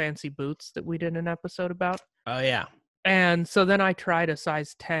those fancy boots that we did an episode about. Oh, yeah. And so then I tried a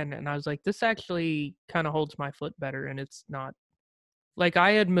size 10 and I was like, this actually kind of holds my foot better. And it's not like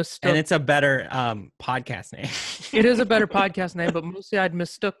I had mistook. And it's a better podcast name. It is a better podcast name, but mostly I'd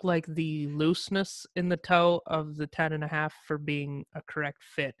mistook like the looseness in the toe of the 10.5 for being a correct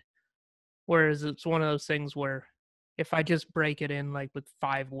fit. Whereas it's one of those things where if I just break it in like with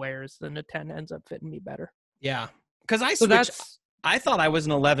 5 wears, then the 10 ends up fitting me better. Yeah. Because I thought I was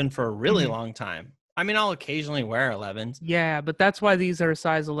an 11 for a really long time. I mean, I'll occasionally wear 11s. Yeah, but that's why these are a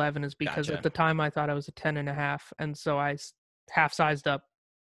size 11 is because at the time I thought I was a 10.5. And so I half sized up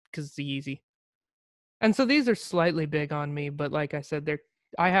because it's easy. And so these are slightly big on me, but like I said,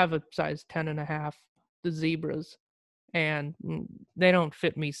 I have a size 10.5, the zebras, and they don't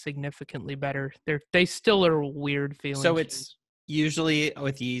fit me significantly better. They still are weird feeling. So it's usually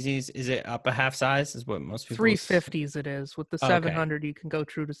with Yeezys, is it up a half size? Is what most people 350s it is. With the 700, you can go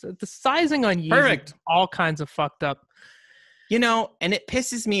true to the sizing on Yeezy. Perfect. All kinds of fucked up. You know, and it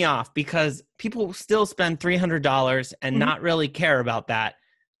pisses me off because people still spend $300 and not really care about that.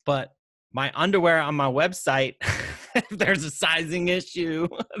 But my underwear on my website, if there's a sizing issue,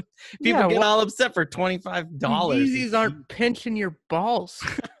 people get all upset for $25. Yeezys aren't pinching your balls.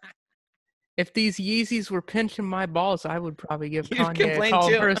 If these Yeezys were pinching my balls, I would probably give Kanye a call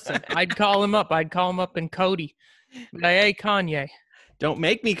in person. I'd call him up. I'd call him up in Cody. Like, hey, Kanye. Don't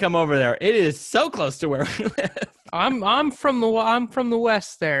make me come over there. It is so close to where we live. I'm from the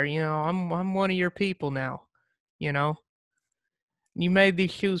West there, you know. I'm one of your people now, you know. You made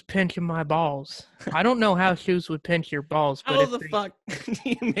these shoes pinching my balls. I don't know how shoes would pinch your balls, but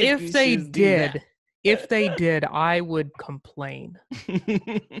if they did, I would complain.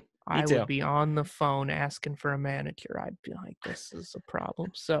 I would be on the phone asking for a manager. I'd be like, this is a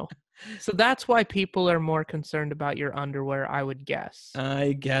problem. So that's why people are more concerned about your underwear, I would guess.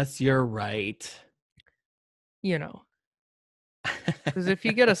 I guess you're right. You know. Because if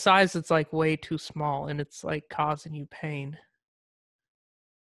you get a size that's like way too small and it's like causing you pain.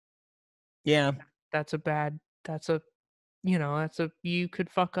 Yeah. You could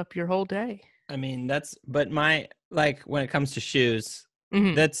fuck up your whole day. I mean, when it comes to shoes,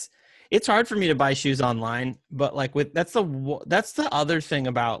 it's hard for me to buy shoes online, but like that's the other thing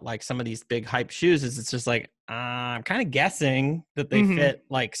about like some of these big hype shoes is it's just like, I'm kind of guessing that they fit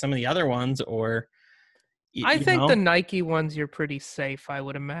like some of the other ones or. I think the Nike ones, you're pretty safe, I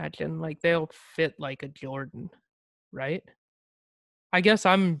would imagine. Like they'll fit like a Jordan, right? I guess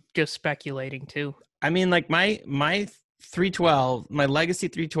I'm just speculating too. I mean, like my 312, my Legacy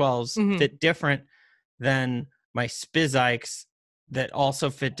 312s fit different than my Spizikes that also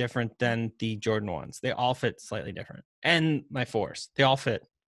fit different than the Jordan ones. They all fit slightly different. And my 4s, they all fit.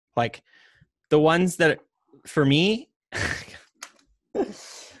 Like the ones that, for me,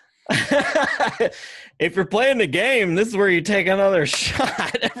 if you're playing the game, this is where you take another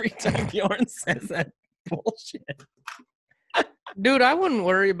shot every time Bjorn says that bullshit. Dude, I wouldn't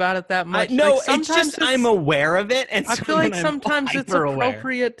worry about it that much. No, like it's just I'm aware of it. And I feel like sometimes it's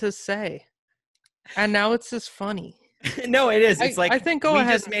appropriate to say. And now it's just funny. No, it is. It's like I think we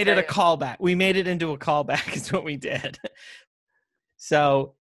just made it a callback. We made it into a callback is what we did.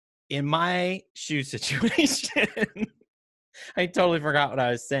 So in my shoe situation, I totally forgot what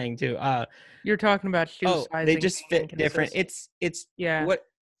I was saying too. You're talking about shoe sizing. They just fit different. It's what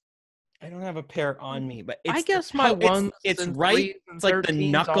I don't have a pair on me, but I guess my ones it's right. It's like the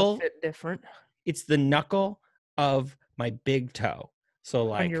knuckle. Fit different. It's the knuckle of my big toe. So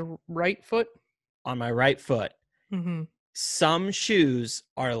like on your right foot. On my right foot. Mm-hmm. Some shoes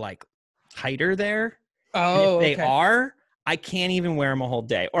are like tighter there. Oh, and if they are, I can't even wear them a whole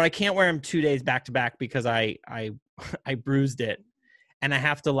day, or I can't wear them 2 days back to back because I bruised it, and I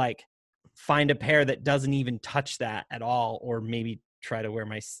have to like find a pair that doesn't even touch that at all, or maybe try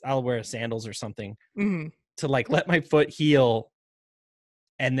to I'll wear sandals or something to like let my foot heal,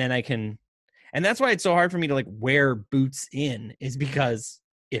 and then I can. And that's why it's so hard for me to like wear boots is because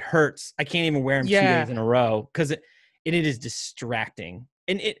it hurts. I can't even wear them 2 days in a row because it is distracting.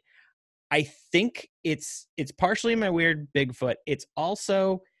 And I think it's partially my weird Bigfoot. It's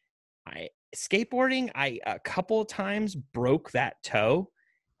also skateboarding. I a couple of times broke that toe,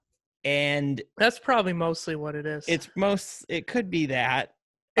 and that's probably mostly what it is. It could be that.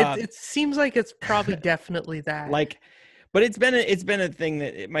 It seems like it's probably definitely that. Like, but it's been a thing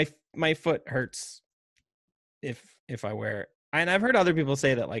that my foot hurts if I wear it. And I've heard other people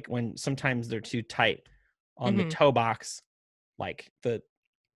say that like when sometimes they're too tight on the toe box, like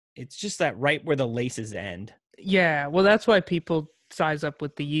it's just that right where the laces end. Yeah, well, that's why people size up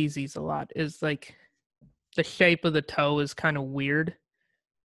with the Yeezys a lot. Is like the shape of the toe is kind of weird,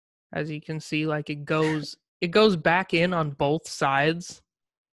 as you can see. Like it goes back in on both sides.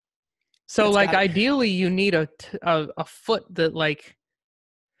 So ideally, you need a foot that like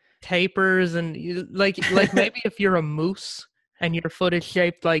tapers and like maybe if you're a moose and your foot is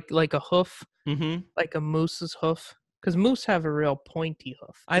shaped like a hoof, like a moose's hoof. Because moose have a real pointy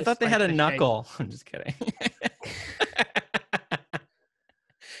hoof. I thought they had a knuckle. I'm just kidding.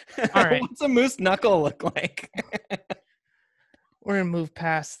 All right. What's a moose knuckle look like? We're going to move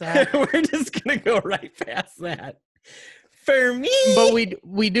past that. We're just going to go right past that. For me. But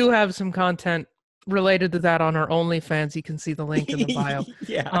we do have some content related to that on our OnlyFans. You can see the link in the bio.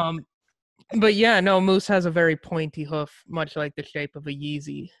 Yeah. But yeah, no, moose has a very pointy hoof, much like the shape of a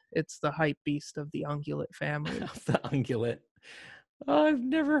Yeezy. It's the hype beast of the ungulate family. The ungulate. Oh, I've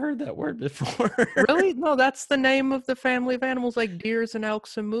never heard that word before. Really? No, that's the name of the family of animals like deers and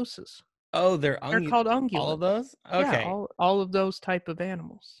elks and mooses. Oh, they're called ungulates. All of those? Okay. Yeah, all of those type of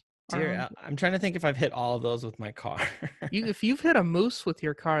animals. Dear, I'm trying to think if I've hit all of those with my car. If you've hit a moose with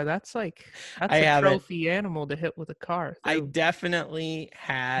your car, that's a trophy animal to hit with a car. I definitely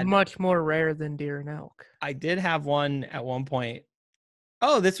had much more rare than deer and elk. I did have one at one point.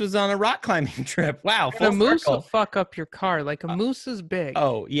 Oh, this was on a rock climbing trip. Wow, full circle. Moose will fuck up your car. Like a moose is big.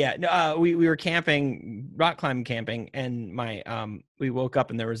 Oh yeah, no, we were camping, rock climbing camping, and we woke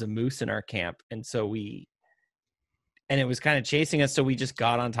up and there was a moose in our camp, and so and it was kind of chasing us, so we just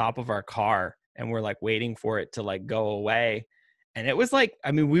got on top of our car and we're like waiting for it to like go away. And it was like,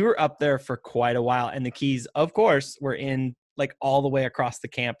 I mean, we were up there for quite a while, and the keys, of course, were in like all the way across the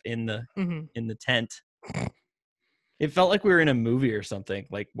camp in the tent. It felt like we were in a movie or something.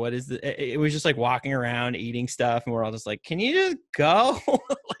 Like, what is it was just like walking around eating stuff, and we're all just like, can you just go?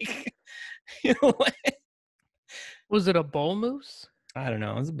 Like, you know what? Was it a bull moose? I don't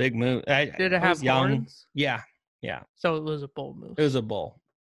know. It was a big moose. Did it have horns? Yeah. So it was a bull moose. It was a bull.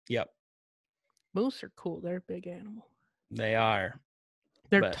 Yep. Moose are cool. They're a big animal. They are.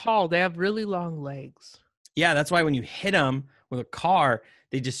 They're tall. They have really long legs. Yeah, that's why when you hit them with a car,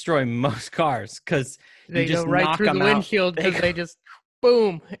 they destroy most cars because they just go right through the windshield because they just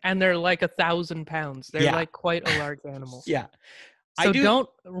boom, and they're like 1,000 pounds. They're like quite a large animal. Yeah. So don't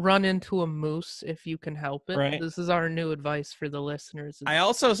run into a moose if you can help it. Right. This is our new advice for the listeners. I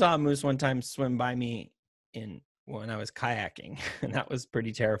also saw a moose one time swim by me when I was kayaking, and that was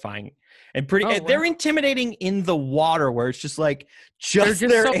pretty terrifying and they're intimidating in the water where it's just like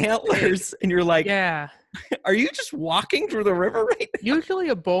their antlers and you're like, yeah, are you just walking through the river right now? Usually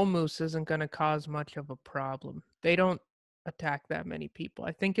a bull moose isn't going to cause much of a problem. They don't attack that many people.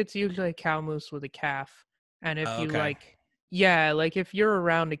 I think it's usually a cow moose with a calf. And if you if you're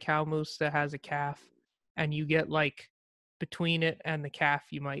around a cow moose that has a calf and you get like between it and the calf,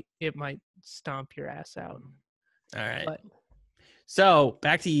 it might stomp your ass out. All right. So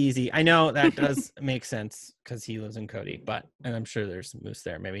back to Yeezy. I know that does make sense because he lives in Cody, and I'm sure there's moose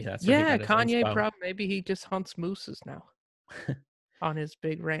there. Maybe that's where he got Kanye. Maybe he just hunts mooses now on his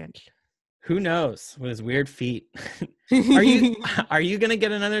big ranch. Who knows with his weird feet? Are you gonna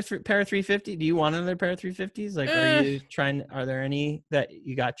get another pair of 350? Do you want another pair of 350s? Like, are there any that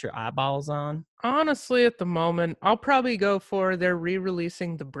you got your eyeballs on? Honestly, at the moment, I'll probably go for they're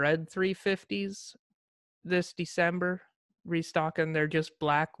re-releasing the bread 350s this December, restocking. They're just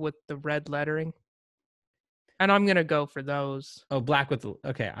black with the red lettering, and I'm gonna go for those. Oh, black with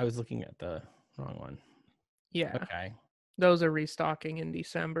okay. I was looking at the wrong one. Yeah. Okay. Those are restocking in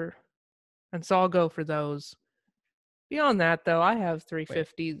December, and so I'll go for those. Beyond that, though, I have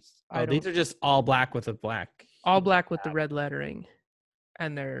 350s. Oh, these are just all black with the red lettering,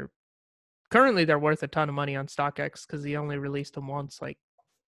 and they're worth a ton of money on StockX because he only released them once, like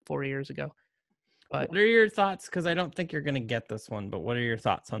 4 years ago. But what are your thoughts? Because I don't think you're going to get this one, but what are your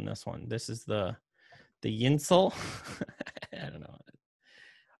thoughts on this one? This is the Yinsel. I don't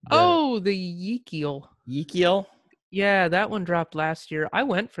know. The Yeekiel. Yeekiel? Yeah, that one dropped last year. I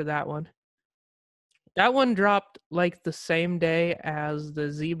went for that one. That one dropped like the same day as the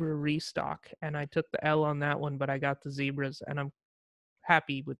zebra restock, and I took the L on that one, but I got the zebras, and I'm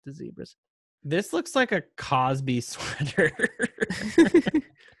happy with the zebras. This looks like a Cosby sweater.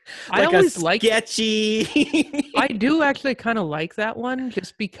 I always like sketchy. I do actually kind of like that one,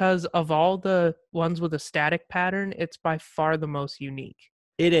 just because of all the ones with a static pattern, it's by far the most unique.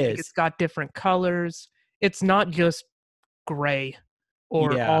 It is. Like, it's got different colors. It's not just gray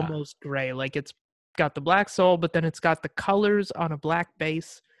or almost gray. Like, it's got the black sole, but then it's got the colors on a black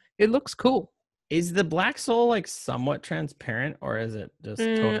base. It looks cool. Is the black sole like somewhat transparent, or is it just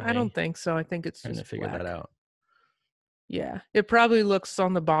totally? I don't think so. I think it's trying just to figure that out. Yeah, it probably looks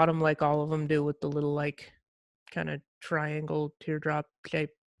on the bottom like all of them do, with the little like kind of triangle teardrop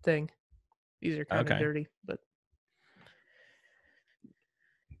shape thing. These are kind of dirty, but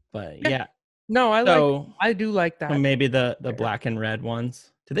yeah. No, I do like that. So maybe the black and red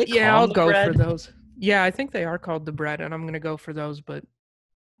ones. Do they call them I'll the go bread? for those. Yeah, I think they are called the bread, and I'm gonna go for those, but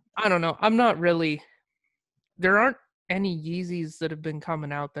I don't know. I'm not really. There aren't any Yeezys that have been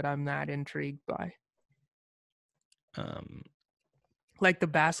coming out that I'm that intrigued by. Like the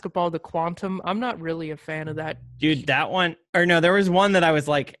basketball, the Quantum. I'm not really a fan of that. Dude, that one, or no, there was one that I was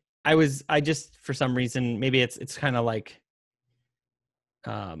like, I just, for some reason, maybe it's kind of like,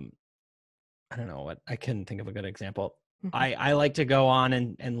 I don't know what, I couldn't think of a good example. I like to go on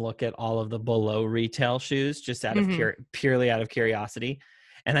and look at all of the below retail shoes just out of purely out of curiosity.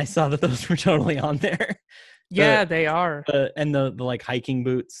 And I saw that those were totally on there. Yeah, they are. And the like hiking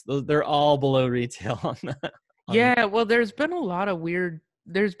boots, they're all below retail on that. Yeah, well, there's been a lot of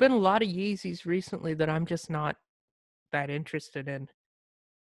Yeezys recently that I'm just not that interested in.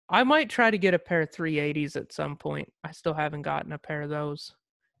 I might try to get a pair of 380s at some point. I still haven't gotten a pair of those.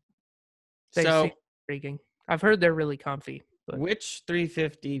 They seem intriguing. I've heard they're really comfy. But which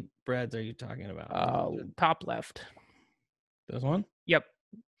 350 breads are you talking about? Top left. This one? Yep.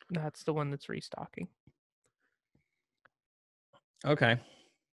 That's the one that's restocking. Okay.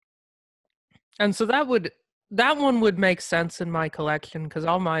 And so that one would make sense in my collection, because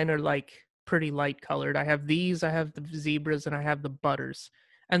all mine are like pretty light colored. I have these, I have the zebras, and I have the butters.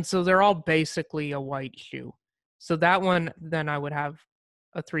 And so they're all basically a white shoe. So that one, then I would have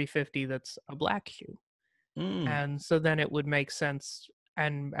a 350 that's a black shoe. And so then it would make sense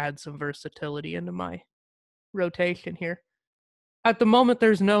and add some versatility into my rotation here. At the moment,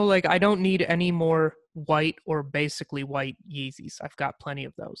 there's no, like, I don't need any more white or basically white Yeezys. I've got plenty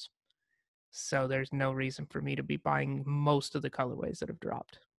of those. So there's no reason for me to be buying most of the colorways that have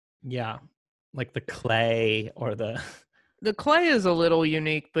dropped. Yeah. Like the clay or the... The clay is a little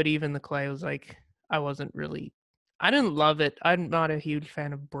unique, but even the clay was like, I didn't love it. I'm not a huge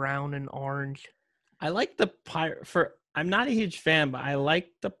fan of brown and orange. I like the pirate I'm not a huge fan, but I like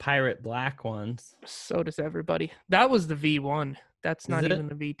the pirate black ones. So does everybody. That was the V1. That's not even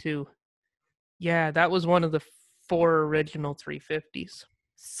the V2. Yeah, that was one of the 4 original 350s.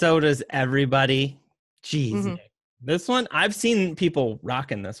 So does everybody. Jeez. This one, I've seen people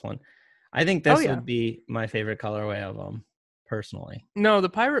rocking this one. I think this would be my favorite colorway of them, personally. No, the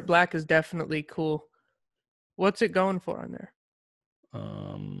pirate black is definitely cool. What's it going for on there?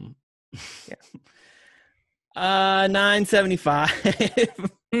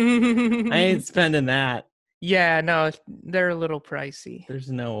 $975. I ain't spending that. Yeah, no, they're a little pricey. There's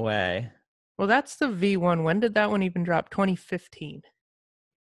no way. Well, that's the V1. When did that one even drop? 2015.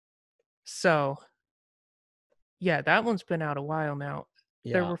 So, yeah, that one's been out a while now.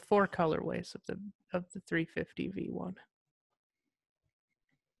 Yeah. There were 4 colorways of the 350 V1.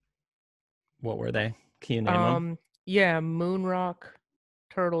 What were they? Can you name them? Yeah, Moonrock,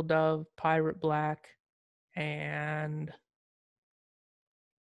 Turtle Dove, Pirate Black, and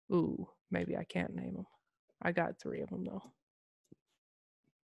maybe I can't name them. I got 3 of them though.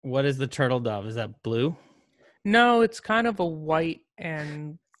 What is the Turtle Dove? Is that blue? No, it's kind of a white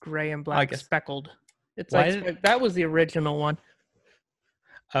and gray and black speckled. It's like that was the original one.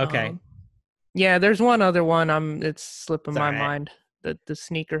 Okay. Yeah, there's one other one. It's slipping my mind. That the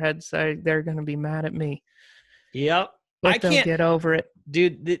sneakerheads they're gonna be mad at me. Yep. But they'll get over it.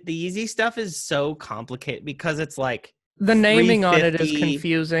 Dude, the Yeezy stuff is so complicated because it's like the naming on it is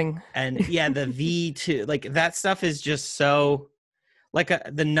confusing. And yeah, the V2, like that stuff is just so like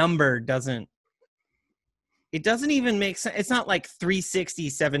the number doesn't even make sense. It's not like 360,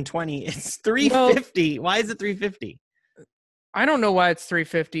 720. It's 350. Why is it 350? I don't know why it's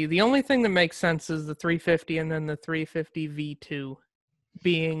 350. The only thing that makes sense is the 350 and then the 350 V2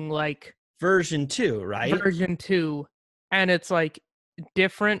 being like version 2, right? Version 2. And it's like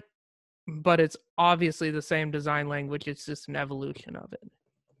different, but it's obviously the same design language. It's just an evolution of it.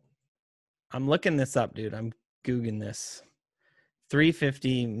 I'm looking this up, dude. I'm Googling this.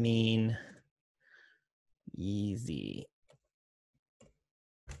 350 mean Yeezy.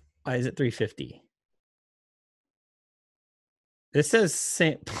 Why is it $350? This says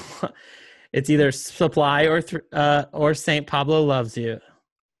Saint. It's either Supply or Saint Pablo Loves You.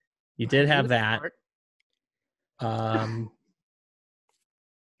 You did have that. I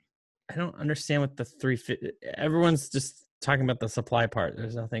don't understand what the 350. Everyone's just talking about the supply part.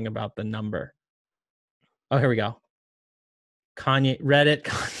 There's nothing about the number. Oh, here we go. Kanye, Reddit,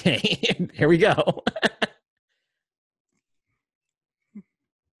 Kanye. Here we go.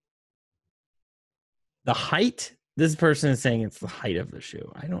 The height. This person is saying it's the height of the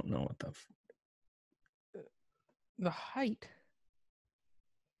shoe. I don't know what the height.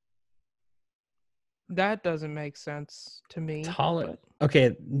 That doesn't make sense to me. Taller.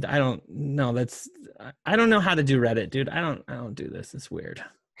 Okay, I don't know. I don't know how to do Reddit, dude. I don't do this. It's weird.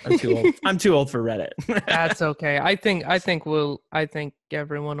 I'm too old. I'm too old for Reddit. That's okay. I think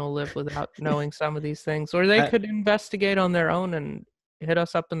everyone will live without knowing some of these things, or they could investigate on their own and hit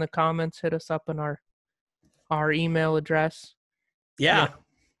us up in the comments. Hit us up in our email address. Yeah.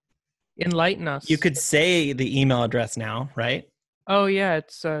 Enlighten us. You could say the email address now, right? Oh yeah,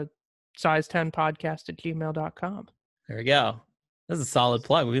 it's size10podcast@gmail.com. There we go. That's a solid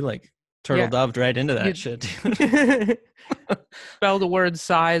plug. We turtle-doved right into that shit. Spell the word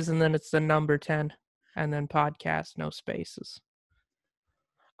size and then it's the number 10 and then podcast, no spaces.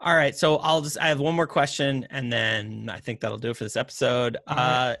 All right. So I have one more question and then I think that'll do it for this episode.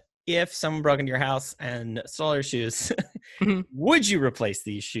 Right. If someone broke into your house and stole your shoes, would you replace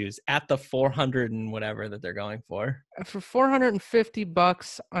these shoes at the 400 and whatever that they're going for? For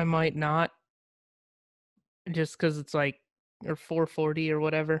 $450, I might not. Just because it's or $440 or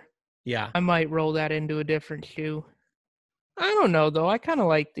whatever. Yeah. I might roll that into a different shoe. I don't know, though. I kind of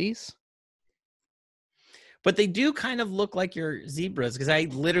like these. But they do kind of look like your zebras because I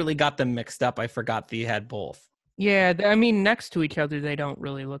literally got them mixed up. I forgot that you had both. Yeah, I mean, next to each other, they don't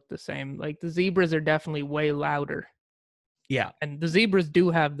really look the same. Like, the zebras are definitely way louder. Yeah. And the zebras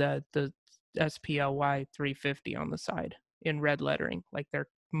do have the SPLY 350 on the side in red lettering. Like, they're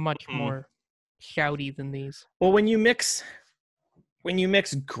much more shouty than these. Well, when you mix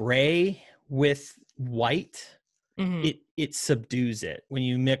gray with white, it subdues it. When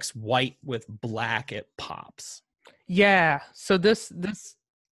you mix white with black, it pops. Yeah. So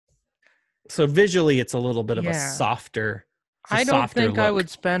so visually it's a little bit of a softer. I don't think I would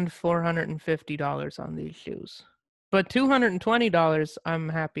spend $450 on these shoes. But $220, I'm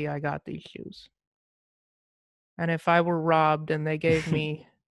happy I got these shoes. And if I were robbed and they gave me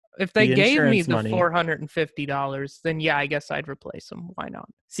if they gave me the $450, then yeah, I guess I'd replace them. Why not?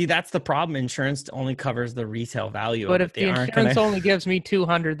 See, that's the problem. Insurance only covers the retail value. But if the insurance only gives me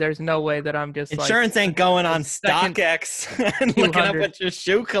 $200, there's no way that I'm just insurance ain't going on StockX and looking up what your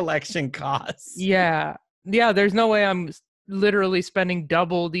shoe collection costs. Yeah, there's no way I'm literally spending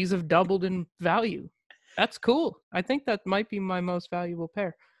double. These have doubled in value. That's cool. I think that might be my most valuable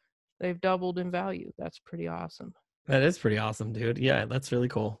pair. They've doubled in value. That's pretty awesome. That is pretty awesome, dude. Yeah, that's really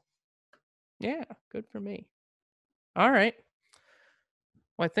cool. Yeah, good for me. All right.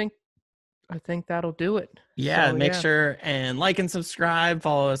 Well, I think that'll do it. Yeah, so, make sure and like and subscribe.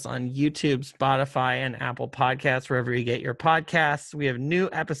 Follow us on YouTube, Spotify, and Apple Podcasts, wherever you get your podcasts. We have new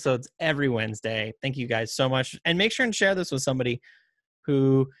episodes every Wednesday. Thank you guys so much. And make sure and share this with somebody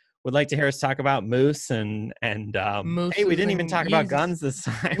who would like to hear us talk about moose and hey, we didn't even talk about guns this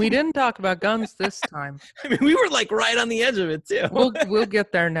time. We didn't talk about guns this time. I mean, we were right on the edge of it too. We'll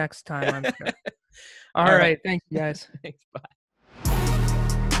get there next time, I'm sure. All right. Thank you guys. Thanks. Bye.